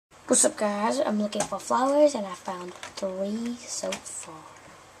What's up, guys? I'm looking for flowers and I found 3 so far.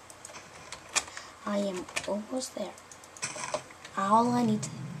 I am almost there. All I need to...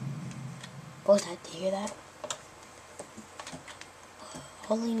 What was that? Did you hear that?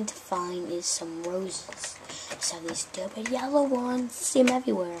 All I need to find is some roses. Just have these stupid yellow ones. See them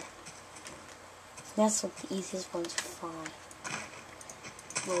everywhere. That's like the easiest ones to find.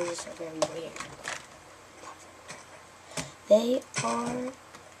 Roses are very rare. They are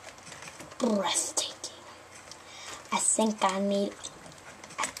breathtaking. I think I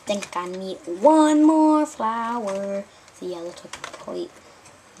need one more flower. The yellow took complete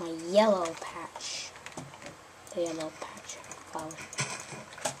my yellow patch. The yellow patch flower.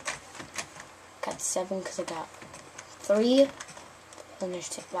 Got 7 because I got 3. Then there's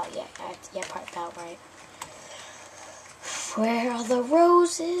 2. About probably about right. Where are the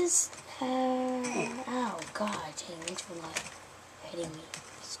roses? Oh God, dang, these were not hitting me.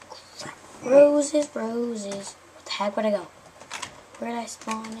 Crap. Roses, roses. What the heck? Where'd I go? Where'd I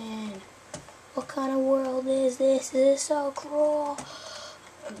spawn in? What kind of world is this? This is so cruel.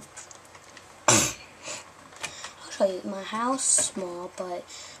 I'll show you. My house small, but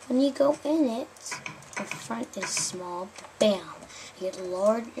when you go in it, the front is small. Bam. You get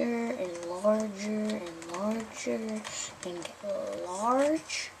larger and larger and larger and get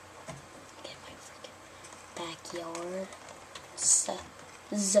large. Get my freaking backyard.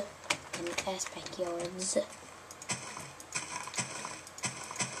 Z and S backyards.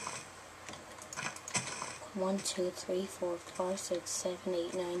 1, 2, 3, 4, 5, 6, 7,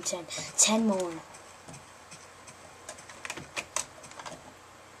 8, 9, 10. 10 more.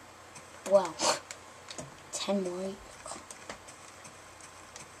 Wow. 10 more.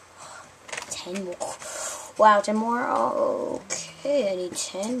 10 more. Wow, 10 more. Okay, I need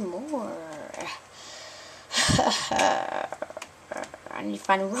 10 more. I need to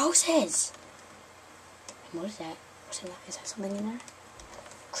find roses. What is that? Is that something in there?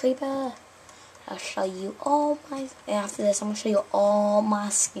 Creeper. I'll show you all my... After this, I'm going to show you all my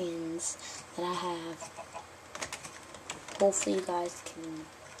skins that I have. Hopefully you guys can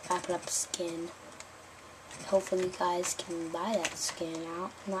wrap up skin. Hopefully you guys can buy that skin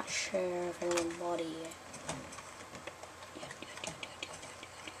out. I'm not sure if anyone bought it yet.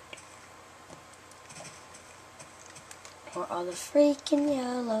 Where are the freaking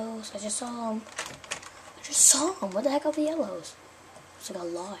yellows? I just saw them. What the heck are the yellows? It's like a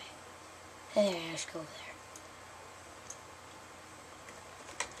lie. There, let's go there.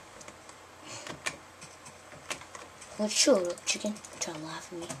 What's sure, little chicken? Try to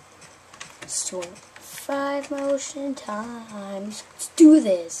laugh at me. Let's do 5 motion times. Let's do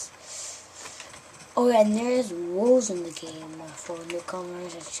this. Oh yeah, and there's wolves in the game for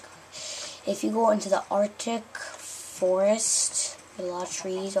newcomers. If you go into the Arctic forest, a lot of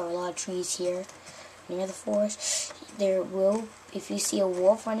trees here near the forest, there will, if you see a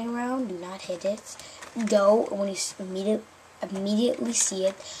wolf running around, do not hit it. Go, when you immediately see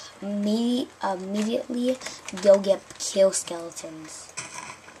it, immediately go get kill skeletons.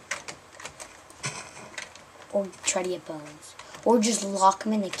 Or try to get bones. Or just lock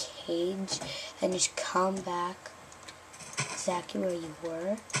them in a cage and just come back exactly where you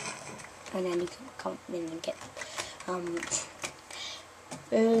were. And then you can come in and get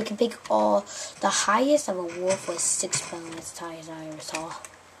you can pick all. The highest of a wolf was 6 bones. That's the highest I ever saw.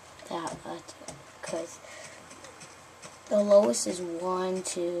 Because the lowest is 1,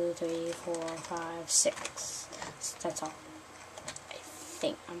 2, 3, 4, 5, 6. So that's all. I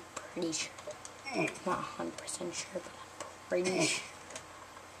think. I'm pretty sure. Not 100% sure, but I'm pretty sure.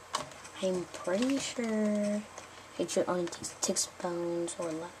 I'm pretty sure it should only take 6 bones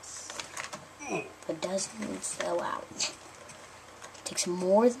or less. But doesn't, so wow. Takes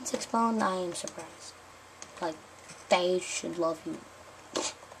more than 6 bones, I am surprised. Like, they should love you.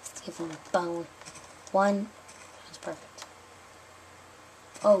 Give them a bone. 1, that's perfect.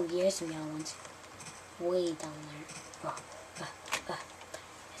 Oh, here's some yellow ones. Way down there.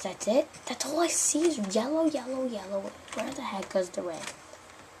 Is that it? That's all I see is yellow, yellow, yellow. Where the heck is the red?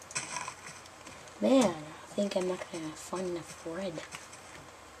 Man, I think I'm not gonna find enough red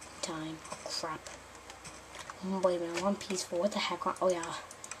time. Oh, crap. Wait a minute, I'm peaceful. What the heck? Oh yeah,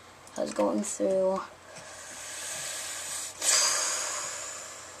 I was going through.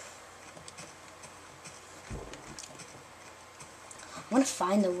 I'm gonna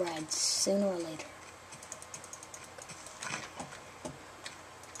find the reds sooner or later.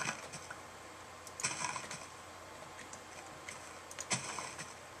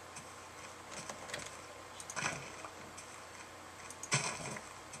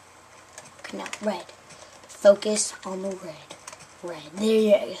 Okay, now red. Focus on the red. red. There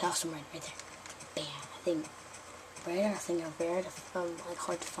you go. I saw some red right there. Bam. I think red. I think are rare. Like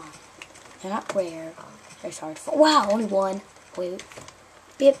hard to find. They're not rare. They're hard to find. Wow, only one. Wait.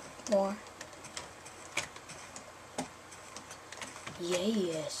 Bit more.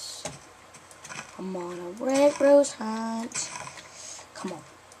 Yes. I'm on a red rose hunt. Come on.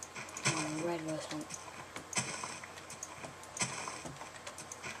 I'm on a red rose hunt.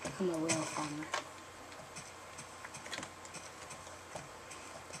 I'm a real farmer.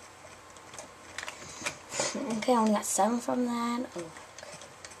 Okay, I only got 7 from that. Oh.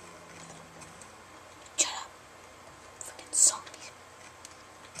 Shut up. Freaking zombies.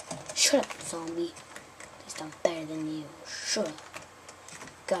 Shut up, zombie. At least I'm better than you. Shut up.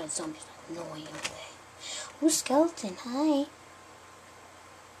 God, zombies are annoying, aren't they? Ooh, skeleton, hi.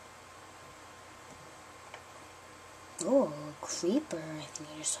 Oh, creeper, I think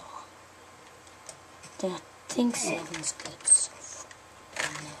I just saw. I think 7's good, so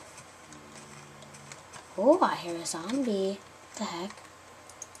oh, I hear a zombie. What the heck?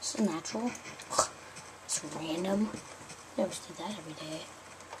 This is natural. It's random. Never see that every day.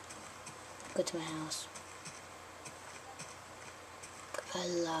 Go to my house. I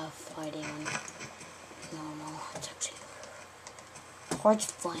love fighting on normal. It's actually hard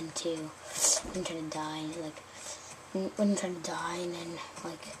fun too. When you're trying to die, like when you're trying to die and then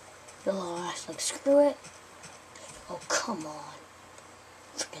like you're lost, like screw it. Oh come on,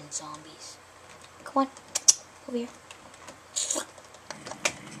 freaking zombies! Come on, over here.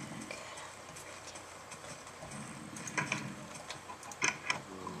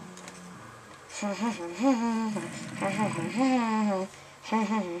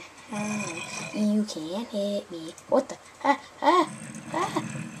 You can't hit me. What the?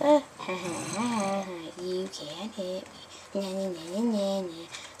 You can't hit me.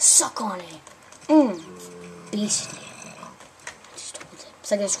 Suck on it. Beastie. I just told it.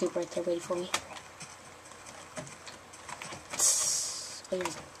 It's like a creeper right there waiting for me.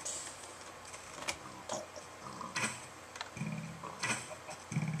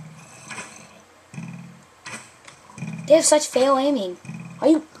 They have such fail aiming. Are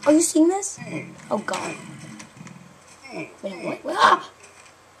you seeing this? Oh god. Wait, what? Ah!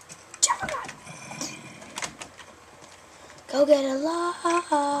 Go get alive.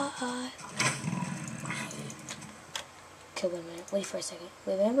 Okay, wait a minute. Wait for a second.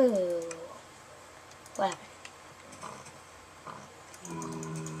 Wait. What happened?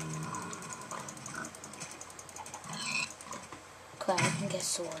 Crap, I can get a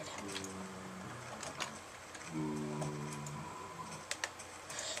sword.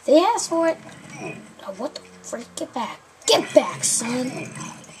 They asked for it. Oh, what the freak? Get back. Get back, son.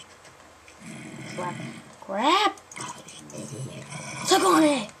 Grab. Suck on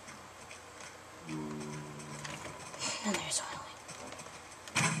it. And there's Oily.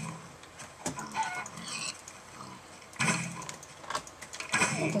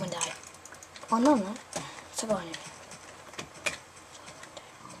 I'm gonna die. Oh, no, I'm not. Suck on it.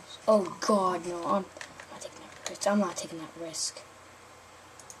 Oh, God, no. I'm not taking that risk. I'm not taking that risk.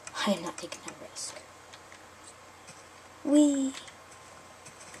 I am not taking that risk. Wee.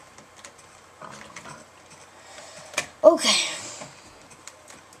 Okay.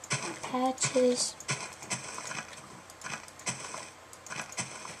 Patches.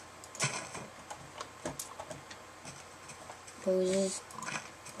 Roses.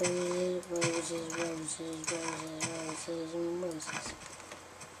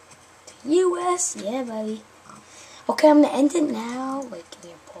 US, yeah, buddy. Okay, I'm gonna end it now. Wait, give me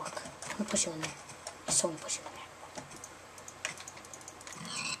your pork. I'm gonna push you in there. I just wanna push you in there.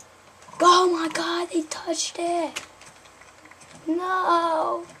 Oh my god, they touched it.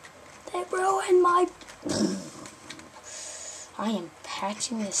 No, they ruined my. I am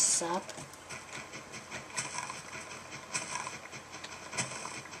patching this up.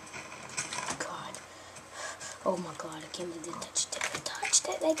 God. Oh my god, I can't believe they touched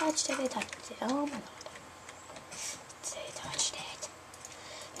it. They touched it. Oh my god. They touched it.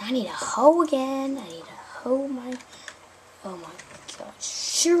 Now I need a hoe again. I need a hoe my. Oh my god.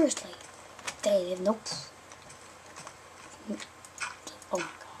 Seriously. They have no. Oh my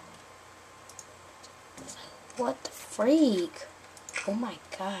god. What the freak? Oh my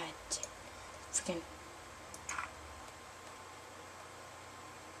god. Freaking.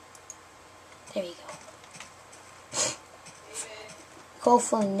 There you go.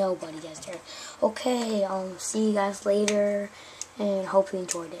 Hopefully nobody gets hurt. Okay, see you guys later, and hope you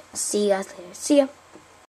enjoyed it. See you guys later. See ya.